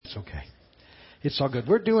It's okay. It's all good.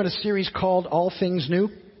 We're doing a series called All Things New.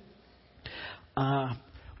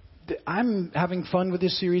 I'm having fun with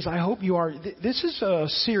this series. I hope you are. This is a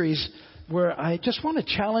series where I just want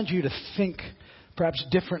to challenge you to think perhaps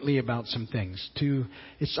differently about some things.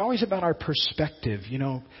 It's always about our perspective,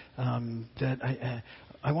 that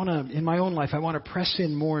I want to, in my own life, I want to press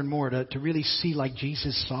in more and more to really see like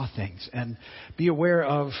Jesus saw things and be aware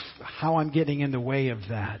of how I'm getting in the way of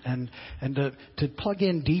that and to plug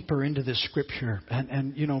in deeper into the Scripture.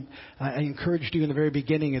 I encouraged you in the very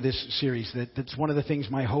beginning of this series that's one of the things,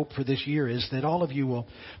 my hope for this year is that all of you will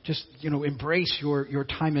just, embrace your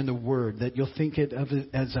time in the Word, that you'll think of it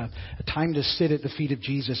as a time to sit at the feet of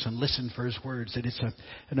Jesus and listen for His words, that it's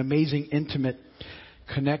an amazing, intimate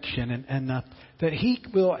connection, and that He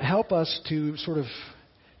will help us to sort of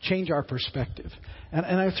change our perspective.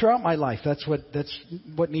 And throughout my life, that's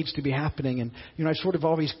what needs to be happening. And I sort of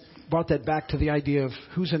always brought that back to the idea of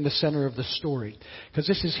who's in the center of the story, because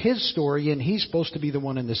this is His story, and He's supposed to be the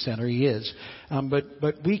one in the center. He is,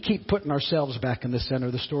 but we keep putting ourselves back in the center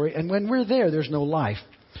of the story, and when we're there, there's no life.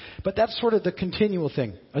 But that's sort of the continual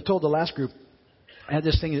thing. I told the last group, I had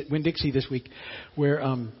this thing at Winn-Dixie this week, where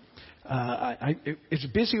it's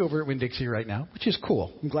busy over at Winn-Dixie right now, which is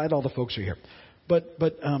cool. I'm glad all the folks are here. But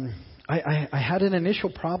I had an initial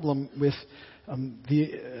problem with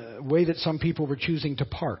the way that some people were choosing to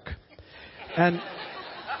park. And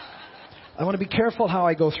I want to be careful how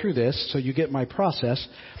I go through this so you get my process.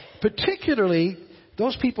 Particularly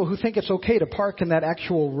those people who think it's okay to park in that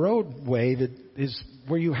actual roadway that is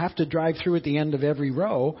where you have to drive through at the end of every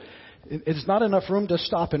row. It's not enough room to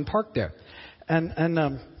stop and park there. And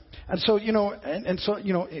so,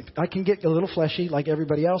 I can get a little fleshy like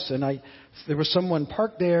everybody else. And there was someone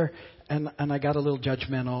parked there, and I got a little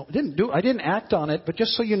judgmental. I didn't act on it, but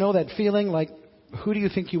just so you know that feeling like, who do you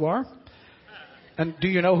think you are? And do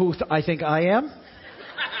you know who I think I am?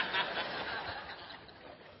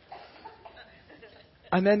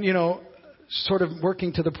 And then, sort of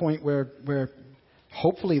working to the point where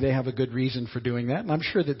hopefully they have a good reason for doing that. And I'm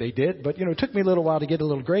sure that they did. But, it took me a little while to get a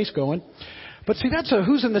little grace going. But see, that's a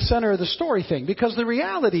who's in the center of the story thing. Because the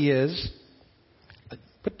reality is,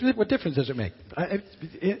 but what difference does it make?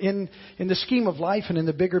 In the scheme of life and in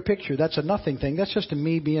the bigger picture, that's a nothing thing. That's just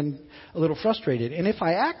me being a little frustrated. And if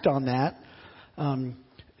I act on that,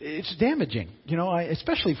 it's damaging.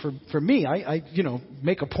 Especially for me, I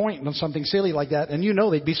make a point on something silly like that, and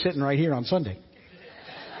they'd be sitting right here on Sunday.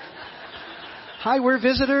 Hi, we're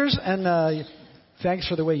visitors, and thanks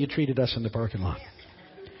for the way you treated us in the parking lot.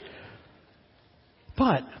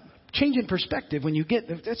 But change in perspective, when you get,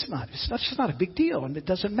 it's just not a big deal, and it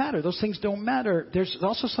doesn't matter. Those things don't matter. There's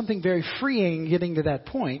also something very freeing getting to that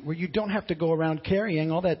point where you don't have to go around carrying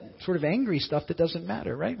all that sort of angry stuff that doesn't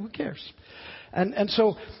matter, right? Who cares? And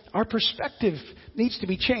so our perspective needs to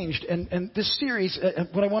be changed. And this series,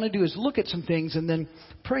 what I want to do is look at some things and then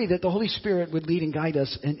pray that the Holy Spirit would lead and guide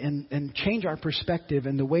us and change our perspective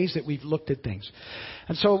and the ways that we've looked at things.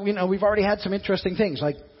 And so, we've already had some interesting things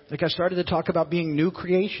like I started to talk about being new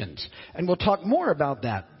creations. And we'll talk more about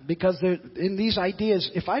that because in these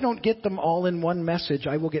ideas, if I don't get them all in one message,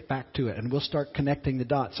 I will get back to it and we'll start connecting the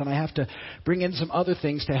dots. And I have to bring in some other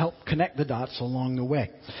things to help connect the dots along the way.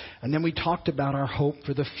 And then we talked about our hope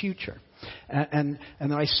for the future. And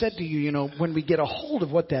I said to you, when we get a hold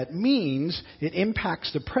of what that means, it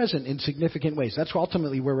impacts the present in significant ways. That's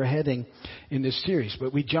ultimately where we're heading in this series.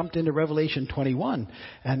 But we jumped into Revelation 21,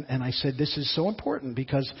 and I said this is so important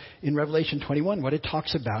because in Revelation 21, what it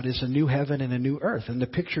talks about is a new heaven and a new earth. And the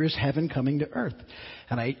picture is heaven coming to earth.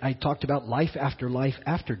 And I talked about life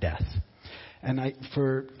after death. And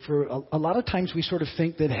for a lot of times we sort of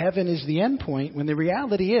think that heaven is the end point when the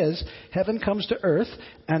reality is heaven comes to earth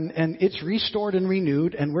and it's restored and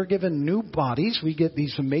renewed and we're given new bodies. We get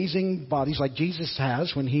these amazing bodies like Jesus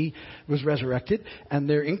has when He was resurrected, and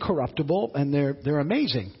they're incorruptible and they're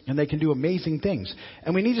amazing and they can do amazing things.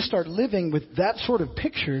 And we need to start living with that sort of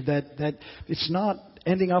picture that it's not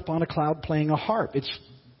ending up on a cloud playing a harp. It's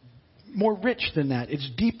more rich than that.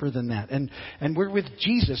 It's deeper than that. And we're with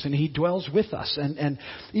Jesus and He dwells with us. And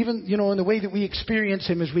even, in the way that we experience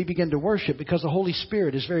Him as we begin to worship, because the Holy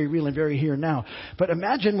Spirit is very real and very here now. But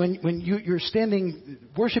imagine when you're standing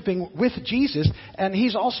worshiping with Jesus and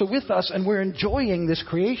He's also with us and we're enjoying this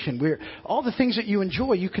creation. All the things that you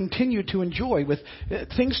enjoy, you continue to enjoy with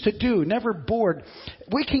things to do, never bored.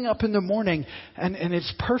 Waking up in the morning and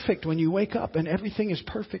it's perfect when you wake up and everything is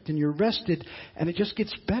perfect and you're rested and it just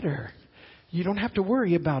gets better. You don't have to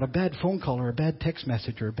worry about a bad phone call or a bad text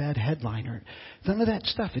message or a bad headline or none of that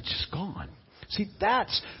stuff. It's just gone. See,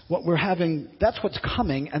 that's what we're having, that's what's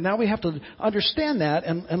coming, and now we have to understand that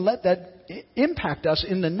and let that impact us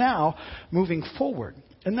in the now moving forward.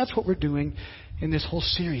 And that's what we're doing in this whole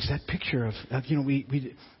series, that picture of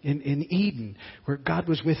we in Eden, where God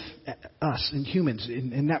was with us and humans,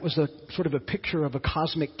 and that was a sort of a picture of a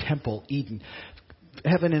cosmic temple, Eden,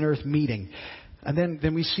 heaven and earth meeting. And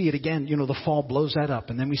then we see it again, the fall blows that up.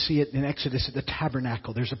 And then we see it in Exodus at the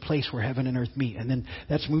tabernacle. There's a place where heaven and earth meet. And then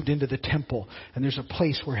that's moved into the temple. And there's a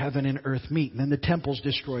place where heaven and earth meet. And then the temple's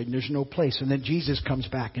destroyed and there's no place. And then Jesus comes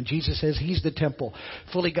back. And Jesus says he's the temple.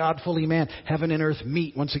 Fully God, fully man. Heaven and earth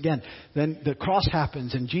meet once again. Then the cross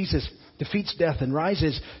happens and Jesus defeats death and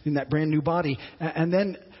rises in that brand new body. And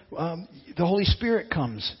then the Holy Spirit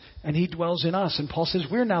comes and he dwells in us. And Paul says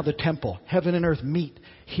we're now the temple. Heaven and earth meet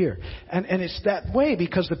here. And it's that way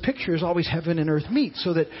because the picture is always heaven and earth meet.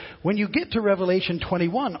 So that when you get to Revelation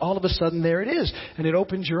 21, all of a sudden there it is. And it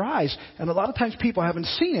opens your eyes. And a lot of times people haven't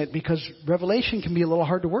seen it because Revelation can be a little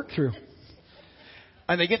hard to work through.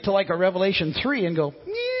 And they get to like a Revelation 3 and go,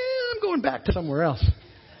 yeah, I'm going back to somewhere else.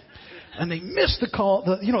 And they miss the call,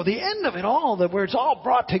 the end of it all, where it's all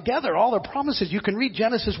brought together, all the promises. You can read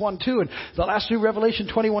Genesis 1, 2, and the last through Revelation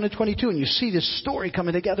 21 and 22, and you see this story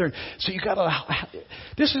coming together. So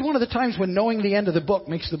this is one of the times when knowing the end of the book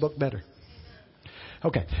makes the book better.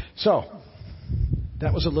 Okay, so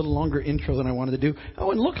that was a little longer intro than I wanted to do.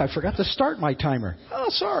 Oh, and look, I forgot to start my timer. Oh,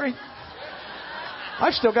 sorry.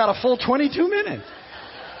 I've still got a full 22 minutes.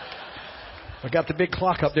 I got the big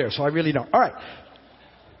clock up there, so I really don't. All right.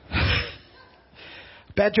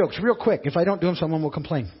 Bad jokes, real quick. If I don't do them, someone will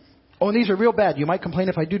complain. Oh, and these are real bad. You might complain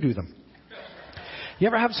if I do them. You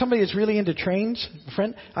ever have somebody that's really into trains?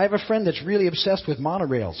 I have a friend that's really obsessed with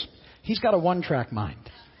monorails. He's got a one-track mind.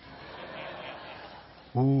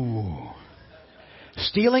 Ooh.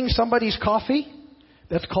 Stealing somebody's coffee?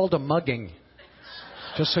 That's called a mugging.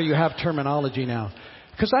 Just so you have terminology now.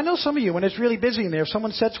 Because I know some of you, when it's really busy in there, if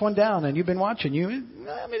someone sets one down and you've been watching,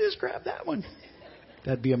 let me just grab that one.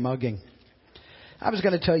 That'd be a mugging. I was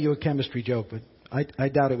going to tell you a chemistry joke, but I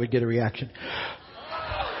doubt it would get a reaction.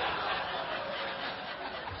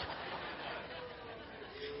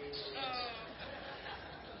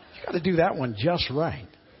 You got to do that one just right.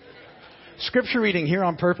 Scripture reading here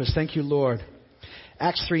on purpose. Thank you, Lord.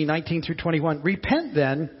 Acts 3:19 through 21. Repent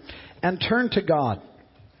then and turn to God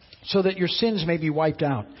so that your sins may be wiped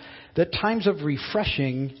out, that times of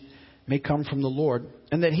refreshing may come from the Lord,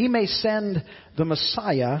 and that he may send the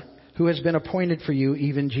Messiah who has been appointed for you,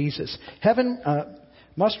 even Jesus. Heaven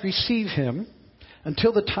must receive him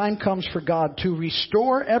until the time comes for God to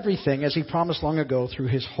restore everything as he promised long ago through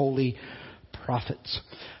his holy prophets.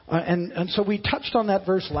 And so we touched on that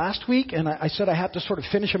verse last week, and I said I had to sort of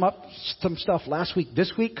finish some stuff last week,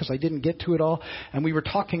 this week, because I didn't get to it all. And we were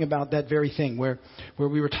talking about that very thing, where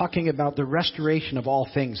we were talking about the restoration of all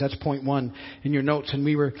things. That's point 1 in your notes. And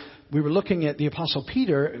we were looking at the Apostle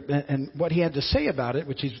Peter and what he had to say about it,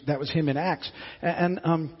 that was him in Acts. And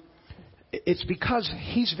it's because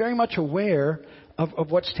he's very much aware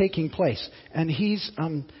of what's taking place. And he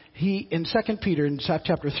in 2 Peter in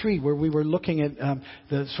chapter 3, where we were looking at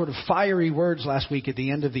the sort of fiery words last week at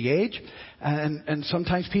the end of the age, and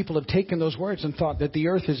sometimes people have taken those words and thought that the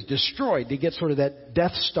earth is destroyed. They get sort of that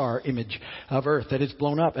Death Star image of earth, that it's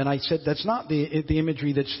blown up. And I said that's not the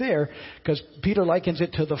imagery that's there, because Peter likens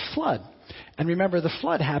it to the flood. And remember, the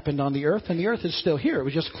flood happened on the earth, and the earth is still here. It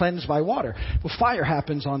was just cleansed by water. Well, fire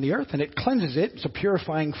happens on the earth, and it cleanses it. It's a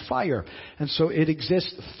purifying fire. And so it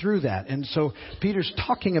exists through that. And so Peter's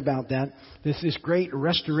talking about that, this great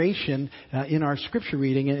restoration in our scripture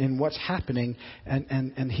reading and what's happening.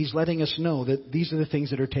 And he's letting us know that these are the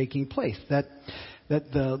things that are taking place. That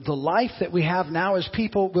the life that we have now as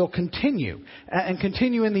people will continue and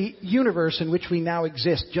continue in the universe in which we now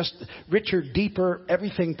exist, just richer, deeper,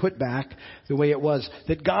 everything put back the way it was.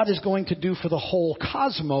 That God is going to do for the whole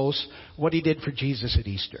cosmos what he did for Jesus at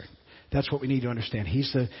Easter. That's what we need to understand.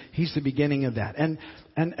 He's the beginning of that. And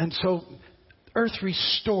so earth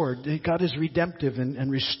restored. God is redemptive and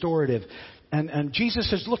restorative. And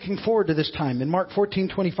Jesus is looking forward to this time. In Mark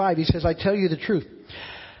 14:25, he says, I tell you the truth.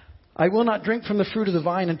 I will not drink from the fruit of the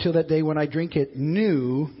vine until that day when I drink it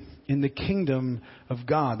new in the kingdom of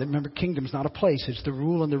God. Remember, kingdom's not a place. It's the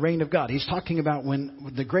rule and the reign of God. He's talking about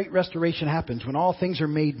when the great restoration happens, when all things are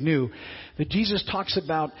made new, that Jesus talks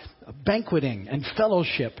about banqueting and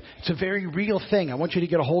fellowship. It's a very real thing. I want you to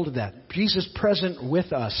get a hold of that. Jesus present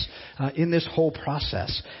with us in this whole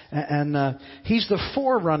process. And He's the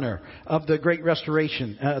forerunner of the great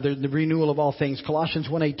restoration, the renewal of all things. Colossians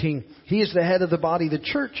 1:18. He is the head of the body, the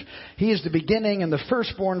church. He is the beginning and the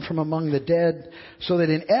firstborn from among the dead, so that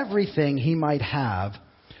in everything He might have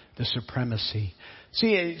the supremacy.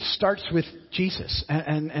 See, it starts with Jesus,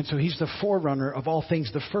 and so He's the forerunner of all things,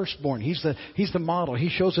 the firstborn. He's the model. He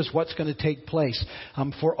shows us what's going to take place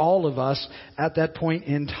for all of us at that point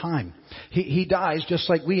in time. He dies just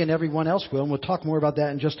like we and everyone else will, and we'll talk more about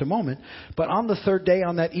that in just a moment. But on the third day,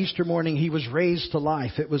 on that Easter morning, He was raised to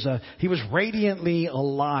life. He was radiantly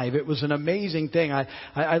alive. It was an amazing thing.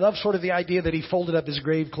 I love sort of the idea that He folded up His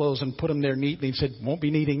grave clothes and put them there neatly and said, won't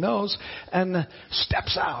be needing those, and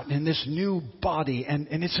steps out in this new body. And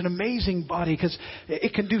it's an amazing body because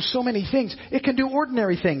it can do so many things. It can do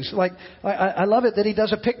ordinary things. Like, I love it that He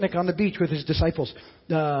does a picnic on the beach with His disciples.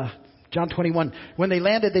 John 21. When they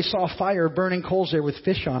landed, they saw a fire, burning coals there with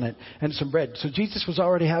fish on it and some bread. So Jesus was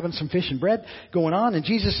already having some fish and bread going on. And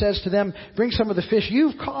Jesus says to them, bring some of the fish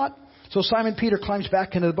you've caught. So Simon Peter climbs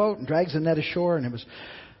back into the boat and drags the net ashore. And it was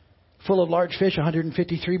full of large fish,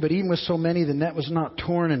 153. But even with so many, the net was not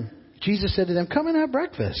torn. And Jesus said to them, come and have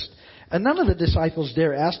breakfast. And none of the disciples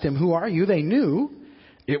dare ask Him, who are you? They knew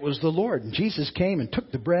it was the Lord. And Jesus came and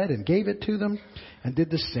took the bread and gave it to them and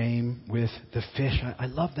did the same with the fish. I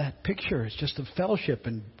love that picture. It's just a fellowship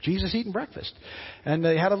and Jesus eating breakfast. And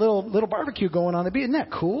they had a little barbecue going on the beach. Isn't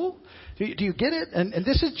that cool? Do you get it? And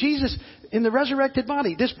this is Jesus in the resurrected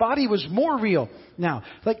body. This body was more real now.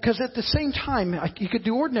 Because at the same time, He could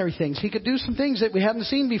do ordinary things. He could do some things that we hadn't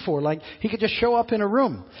seen before. Like He could just show up in a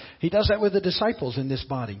room. He does that with the disciples in this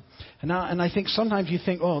body. And I think sometimes you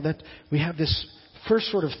think, that we have this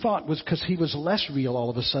first sort of thought was because He was less real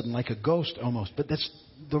all of a sudden, like a ghost almost. But that's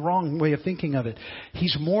the wrong way of thinking of it.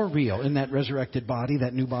 He's more real in that resurrected body,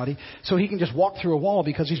 that new body. So He can just walk through a wall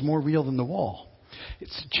because He's more real than the wall. It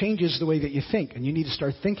changes the way that you think, and you need to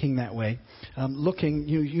start thinking that way.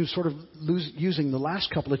 You sort of using the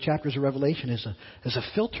last couple of chapters of Revelation as a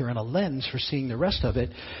filter and a lens for seeing the rest of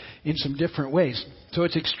it in some different ways. So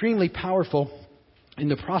it's extremely powerful in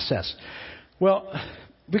the process. Well,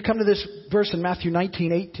 we come to this verse in Matthew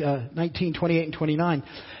 19, 28 and 29.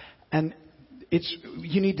 And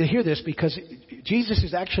you need to hear this because Jesus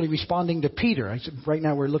is actually responding to Peter. Right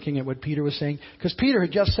now we're looking at what Peter was saying. Because Peter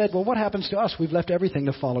had just said, well, what happens to us? We've left everything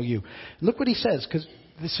to follow you. Look what he says, because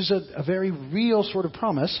this is a very real sort of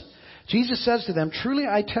promise. Jesus says to them, truly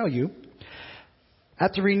I tell you,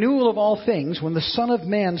 at the renewal of all things, when the Son of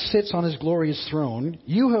Man sits on His glorious throne,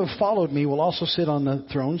 you who have followed me will also sit on the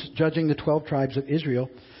thrones, judging the 12 tribes of Israel.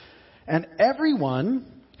 And everyone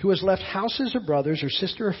who has left houses or brothers or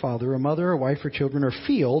sister or father or mother or wife or children or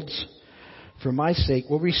fields for my sake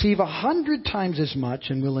will receive 100 times as much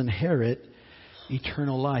and will inherit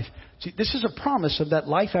eternal life. See, this is a promise of that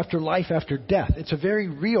life after death. It's a very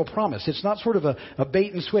real promise. It's not sort of a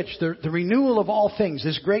bait and switch. The renewal of all things,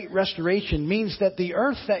 this great restoration, means that the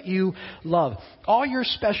earth that you love, all your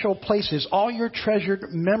special places, all your treasured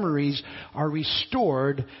memories are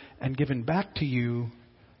restored and given back to you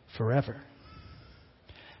forever.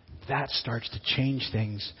 That starts to change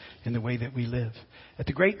things in the way that we live. At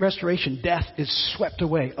the Great Restoration, death is swept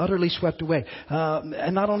away, utterly swept away.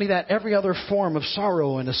 And not only that, every other form of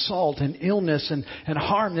sorrow and assault and illness and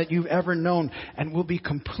harm that you've ever known and will be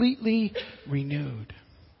completely renewed.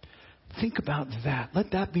 Think about that.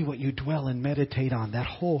 Let that be what you dwell and meditate on, that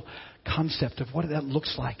whole concept of what that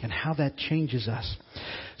looks like and how that changes us.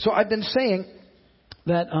 So I've been saying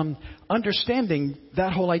that understanding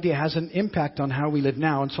that whole idea has an impact on how we live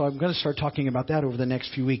now. And so I'm going to start talking about that over the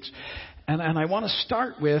next few weeks. And I want to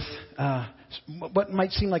start with what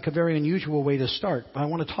might seem like a very unusual way to start. But I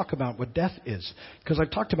want to talk about what death is. Because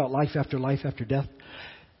I've talked about life after death.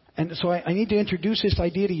 And so I need to introduce this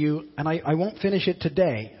idea to you. And I won't finish it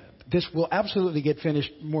today. This will absolutely get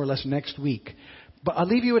finished more or less next week. But I'll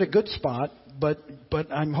leave you at a good spot.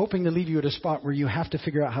 But I'm hoping to leave you at a spot where you have to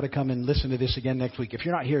figure out how to come and listen to this again next week. If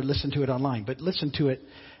you're not here, listen to it online. But listen to it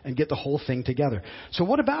and get the whole thing together. So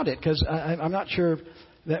what about it? Because I'm not sure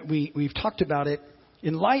that we've talked about it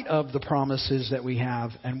in light of the promises that we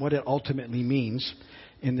have and what it ultimately means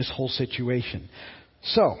in this whole situation.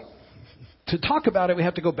 So to talk about it, we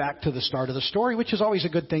have to go back to the start of the story, which is always a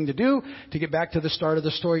good thing to do. To get back to the start of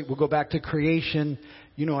the story, we'll go back to creation.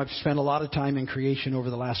 You know, I've spent a lot of time in creation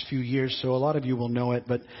over the last few years, so a lot of you will know it.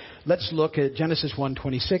 But let's look at Genesis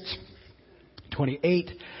 1:26,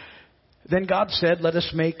 28. Then God said, let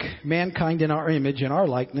us make mankind in our image, in our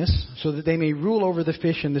likeness, so that they may rule over the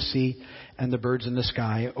fish in the sea and the birds in the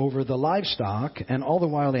sky, over the livestock and all the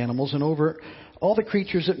wild animals, and over all the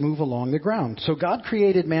creatures that move along the ground. So God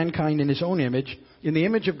created mankind in his own image. In the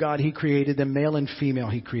image of God he created them, male and female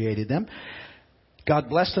he created them. God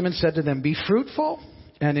blessed them and said to them, be fruitful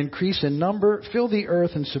and increase in number, fill the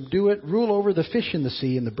earth and subdue it, rule over the fish in the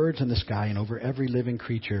sea and the birds in the sky, and over every living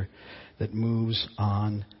creature that moves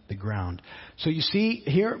on the ground. So you see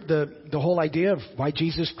here the whole idea of why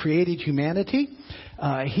Jesus created humanity.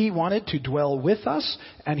 He wanted to dwell with us,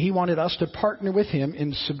 and he wanted us to partner with him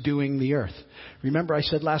in subduing the earth. Remember I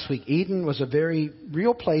said last week, Eden was a very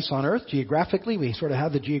real place on earth geographically. We sort of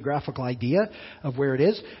have the geographical idea of where it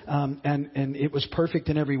is, and it was perfect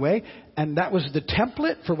in every way. And that was the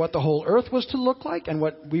template for what the whole earth was to look like, and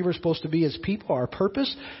what we were supposed to be as people. Our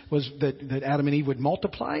purpose was that Adam and Eve would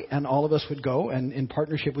multiply, and all of us would go, and in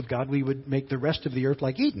partnership with God, we would make the rest of the earth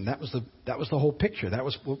like Eden. That was the whole picture. That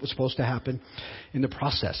was what was supposed to happen in the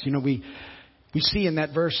process. You know, we see in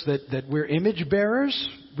that verse that we're image bearers,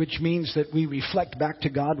 which means that we reflect back to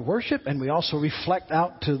God worship, and we also reflect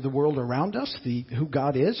out to the world around us who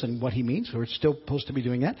God is and what he means. We're still supposed to be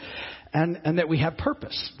doing that. And that we have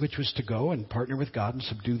purpose, which was to go and partner with God and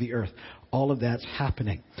subdue the earth. All of that's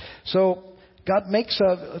happening. So God makes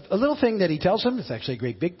a little thing that he tells them. It's actually a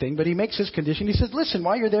great big thing, but he makes his condition. He says, listen,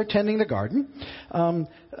 while you're there tending the garden,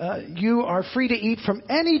 you are free to eat from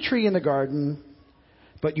any tree in the garden,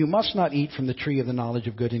 but you must not eat from the tree of the knowledge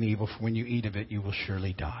of good and evil, for when you eat of it, you will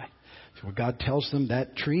surely die. So God tells them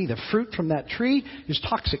that tree, the fruit from that tree, is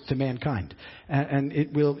toxic to mankind, and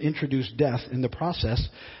it will introduce death in the process.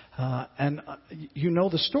 You know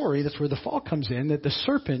the story. That's where the fall comes in, that the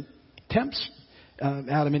serpent tempts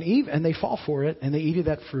Adam and Eve, and they fall for it, and they eat of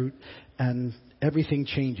that fruit, and everything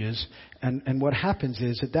changes. And what happens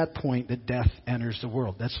is, at that point, that death enters the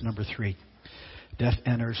world. That's number 3. Death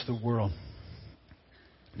enters the world.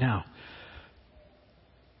 Now,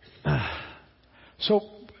 so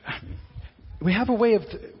we have a way of,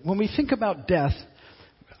 when we think about death,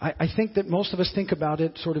 I think that most of us think about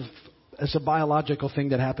it sort of as a biological thing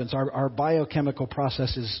that happens. Our biochemical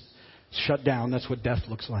processes shut down. That's what death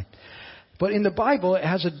looks like. But in the Bible, it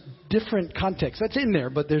has a different context. That's in there,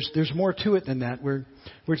 but there's more to it than that, where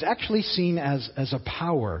it's actually seen as a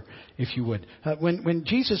power, if you would. When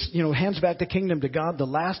Jesus, hands back the kingdom to God, the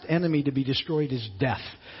last enemy to be destroyed is death.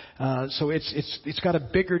 So it's got a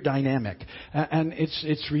bigger dynamic, and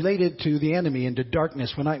it's related to the enemy and to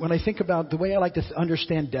darkness. When I think about the way I like to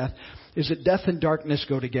understand death, is that death and darkness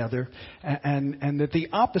go together, and that the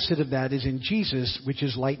opposite of that is in Jesus, which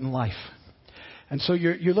is light and life. And so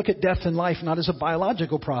you look at death and life not as a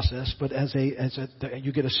biological process, but as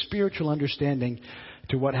you get a spiritual understanding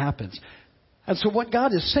to what happens. And so what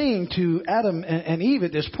God is saying to Adam and Eve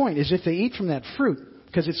at this point is, if they eat from that fruit,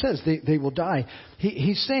 because it says they will die,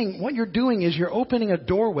 he's saying what you're doing is you're opening a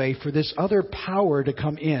doorway for this other power to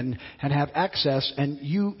come in and have access, and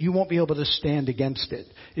you won't be able to stand against it.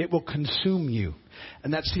 It will consume you.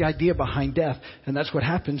 And that's the idea behind death. And that's what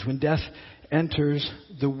happens when death enters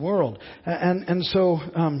the world. And so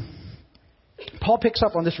Paul picks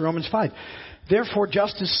up on this in Romans 5. Therefore,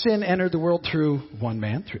 just as sin entered the world through one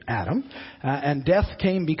man, through Adam, and death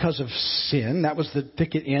came because of sin, that was the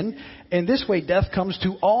ticket in. In this way, death comes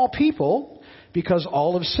to all people because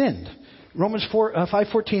all have sinned. Romans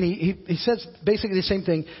 5:14, he says basically the same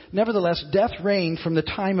thing. Nevertheless, death reigned from the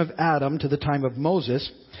time of Adam to the time of Moses,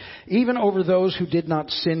 even over those who did not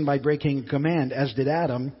sin by breaking command, as did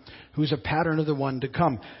Adam, who's a pattern of the one to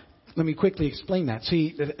come. Let me quickly explain that.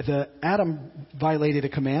 See, the Adam violated a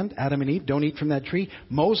command. Adam and Eve, don't eat from that tree.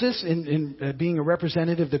 Moses, in being a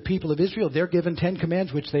representative of the people of Israel, they're given 10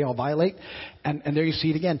 commands, which they all violate. And there you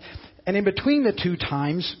see it again. And in between the two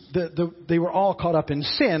times, they were all caught up in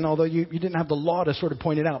sin, although you didn't have the law to sort of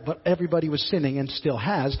point it out. But everybody was sinning and still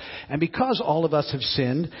has. And because all of us have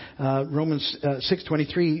sinned, Romans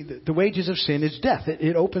 6:23, the wages of sin is death.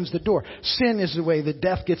 It opens the door. Sin is the way that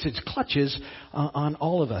death gets its clutches on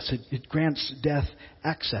all of us. It grants death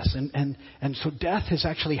access. And so death has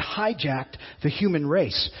actually hijacked the human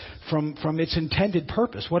race from its intended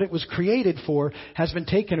purpose. What it was created for has been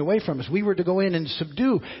taken away from us. We were to go in and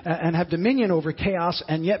subdue and have dominion over chaos,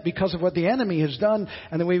 and yet because of what the enemy has done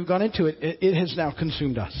and the way we've gone into it, it has now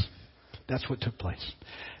consumed us. That's what took place.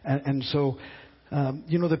 And so,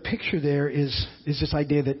 the picture there is this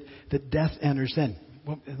idea that death enters then.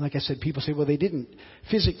 Well, like I said, people say, well, they didn't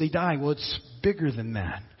physically die. Well, it's bigger than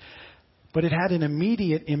that. But it had an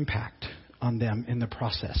immediate impact on them in the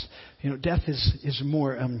process. Death is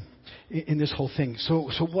more in this whole thing. So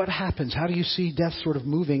what happens? How do you see death sort of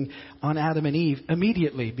moving on Adam and Eve?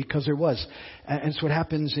 Immediately, because there was. And so what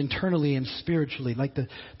happens internally and spiritually. Like the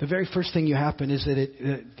very first thing you happen is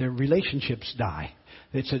that their relationships die.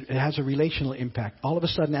 It has a relational impact. All of a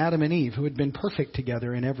sudden, Adam and Eve, who had been perfect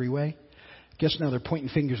together in every way, guess now they're pointing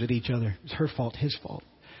fingers at each other. It's her fault, his fault.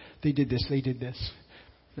 They did this, they did this.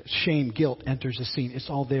 Shame, guilt enters the scene. It's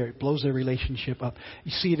all there. It blows their relationship up.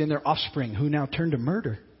 You see it in their offspring, who now turn to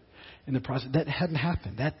murder in the process. That hadn't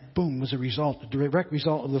happened. That, boom, was a direct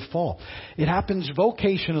result of the fall. It happens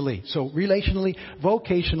vocationally. So relationally,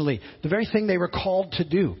 vocationally. The very thing they were called to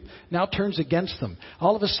do now turns against them.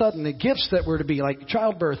 All of a sudden, the gifts that were to be like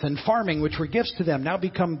childbirth and farming, which were gifts to them, now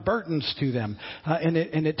become burdens to them. And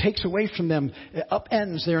it takes away from them. It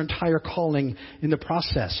upends their entire calling in the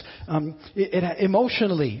process.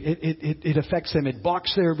 Emotionally, it affects them. It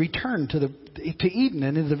blocks their return to Eden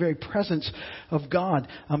and into the very presence of God.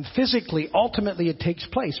 Physically, ultimately, it takes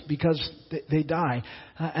place because they die.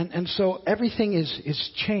 And so everything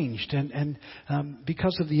is changed and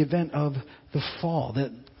because of the event of the fall.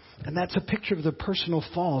 And that's a picture of the personal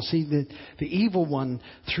fall. See, the evil one,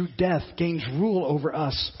 through death, gains rule over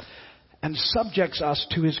us and subjects us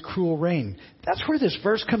to his cruel reign. That's where this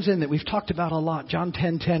verse comes in that we've talked about a lot. John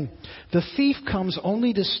 10:10. The thief comes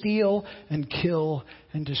only to steal and kill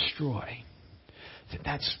and destroy.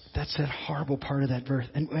 That's that horrible part of that verse.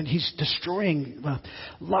 And he's destroying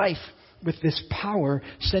life with this power,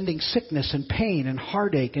 sending sickness and pain and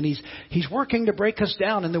heartache. And he's working to break us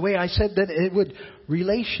down in the way I said that it would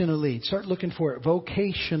relationally. Start looking for it.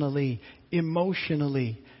 Vocationally,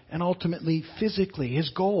 emotionally, and ultimately physically. His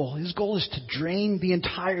goal is to drain the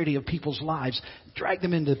entirety of people's lives, drag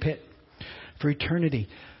them into the pit for eternity.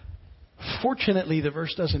 Fortunately, the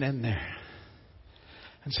verse doesn't end there.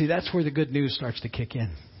 And see, that's where the good news starts to kick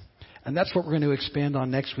in. And that's what we're going to expand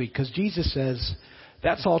on next week. Because Jesus says,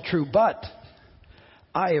 that's all true, but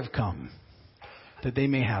I have come that they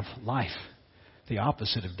may have life, the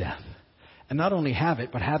opposite of death. And not only have it,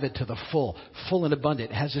 but have it to the full and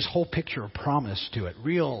abundant. It has this whole picture of promise to it.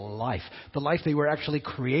 Real life. The life they were actually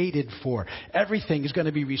created for. Everything is going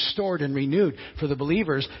to be restored and renewed for the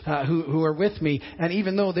believers who are with me. And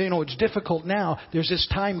even though they know it's difficult now, there's this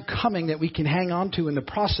time coming that we can hang on to in the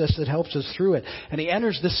process that helps us through it. And he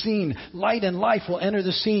enters the scene. Light and life will enter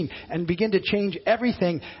the scene and begin to change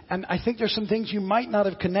everything. And I think there's some things you might not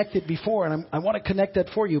have connected before. And I want to connect that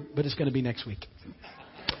for you, but it's going to be next week.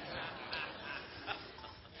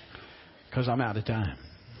 Because I'm out of time.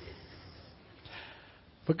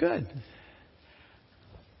 But good.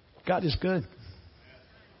 God is good.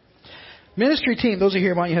 Ministry team, those are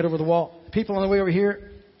here. Why don't you head over the wall? People on the way over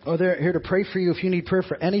here, they're here to pray for you. If you need prayer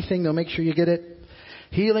for anything, they'll make sure you get it.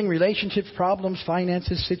 Healing, relationships, problems,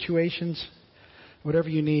 finances, situations, whatever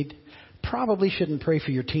you need. Probably shouldn't pray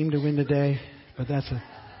for your team to win the day, but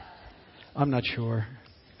I'm not sure.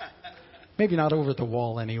 Maybe not over at the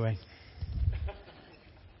wall anyway.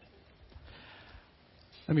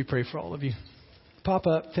 Let me pray for all of you.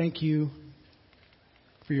 Papa, thank you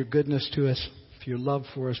for your goodness to us, for your love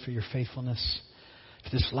for us, for your faithfulness,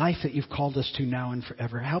 for this life that you've called us to now and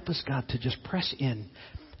forever. Help us, God, to just press in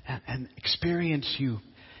and experience you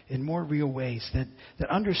in more real ways, that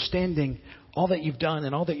understanding all that you've done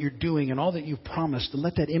and all that you're doing and all that you've promised, and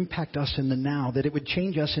let that impact us in the now, that it would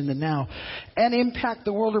change us in the now and impact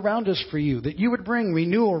the world around us for you, that you would bring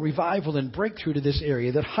renewal, revival, and breakthrough to this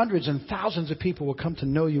area, that hundreds and thousands of people will come to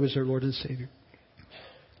know you as their Lord and Savior.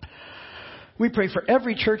 We pray for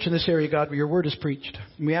every church in this area, God, where your word is preached.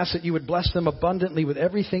 And we ask that you would bless them abundantly with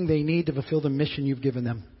everything they need to fulfill the mission you've given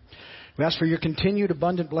them. We ask for your continued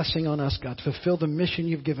abundant blessing on us, God, to fulfill the mission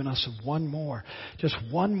you've given us of just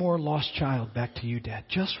one more lost child back to you, Dad.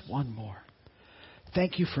 Just one more.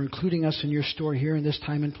 Thank you for including us in your story here in this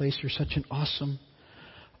time and place. You're such an awesome,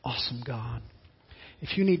 awesome God.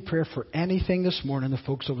 If you need prayer for anything this morning, the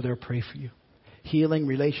folks over there pray for you. Healing,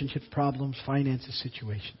 relationships, problems, finances,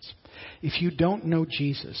 situations. If you don't know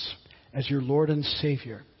Jesus as your Lord and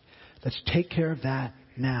Savior, let's take care of that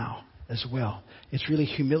now as well. It's really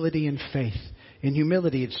humility and faith. In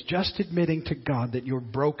humility, it's just admitting to God that you're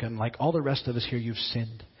broken, like all the rest of us here, you've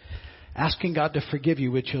sinned. Asking God to forgive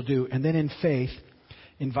you, which He'll do. And then in faith,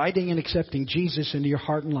 inviting and accepting Jesus into your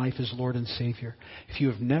heart and life as Lord and Savior. If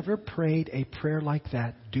you have never prayed a prayer like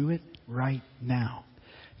that, do it right now.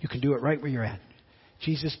 You can do it right where you're at.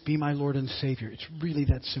 Jesus, be my Lord and Savior. It's really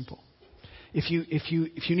that simple. If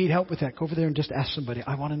you need help with that, go over there and just ask somebody,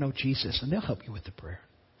 I want to know Jesus, and they'll help you with the prayer.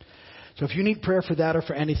 So if you need prayer for that or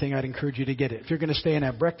for anything, I'd encourage you to get it. If you're going to stay and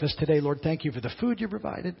have breakfast today, Lord, thank you for the food you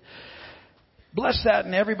provided. Bless that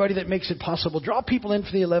and everybody that makes it possible. Draw people in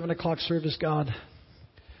for the 11 o'clock service, God,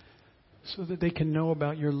 so that they can know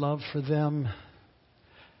about your love for them.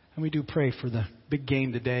 And we do pray for the big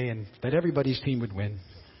game today and that everybody's team would win.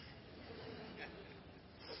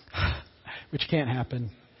 Which can't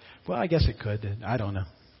happen. Well, I guess it could. I don't know.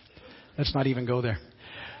 Let's not even go there.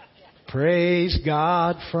 Praise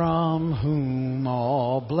God from whom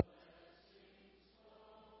all blessings.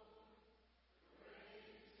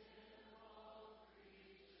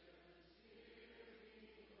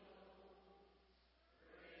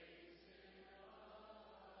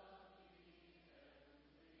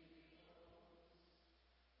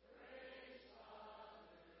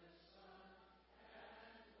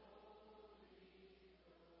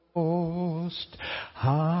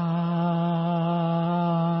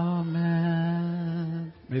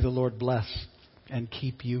 Amen. May the Lord bless and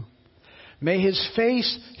keep you. May His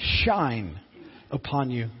face shine upon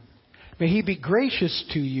you. May He be gracious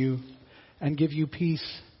to you and give you peace.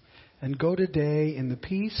 And go today in the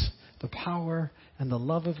peace, the power, and the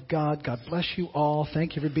love of God. God bless you all.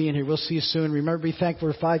 Thank you for being here. We'll see you soon. Remember, be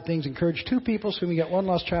thankful for 5 things. Encourage 2 people so we get 1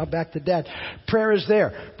 lost child back to dad. Prayer is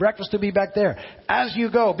there. Breakfast will be back there. As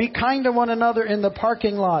you go, be kind to one another in the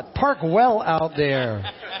parking lot. Park well out there.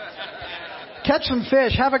 Catch some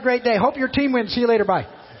fish. Have a great day. Hope your team wins. See you later. Bye.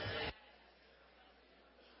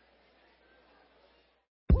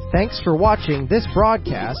 Thanks for watching this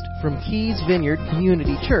broadcast from Keys Vineyard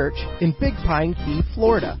Community Church in Big Pine Key,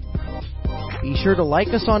 Florida. Be sure to like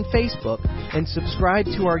us on Facebook and subscribe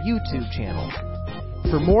to our YouTube channel.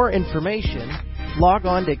 For more information, log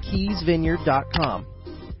on to keysvineyard.com.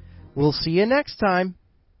 We'll see you next time.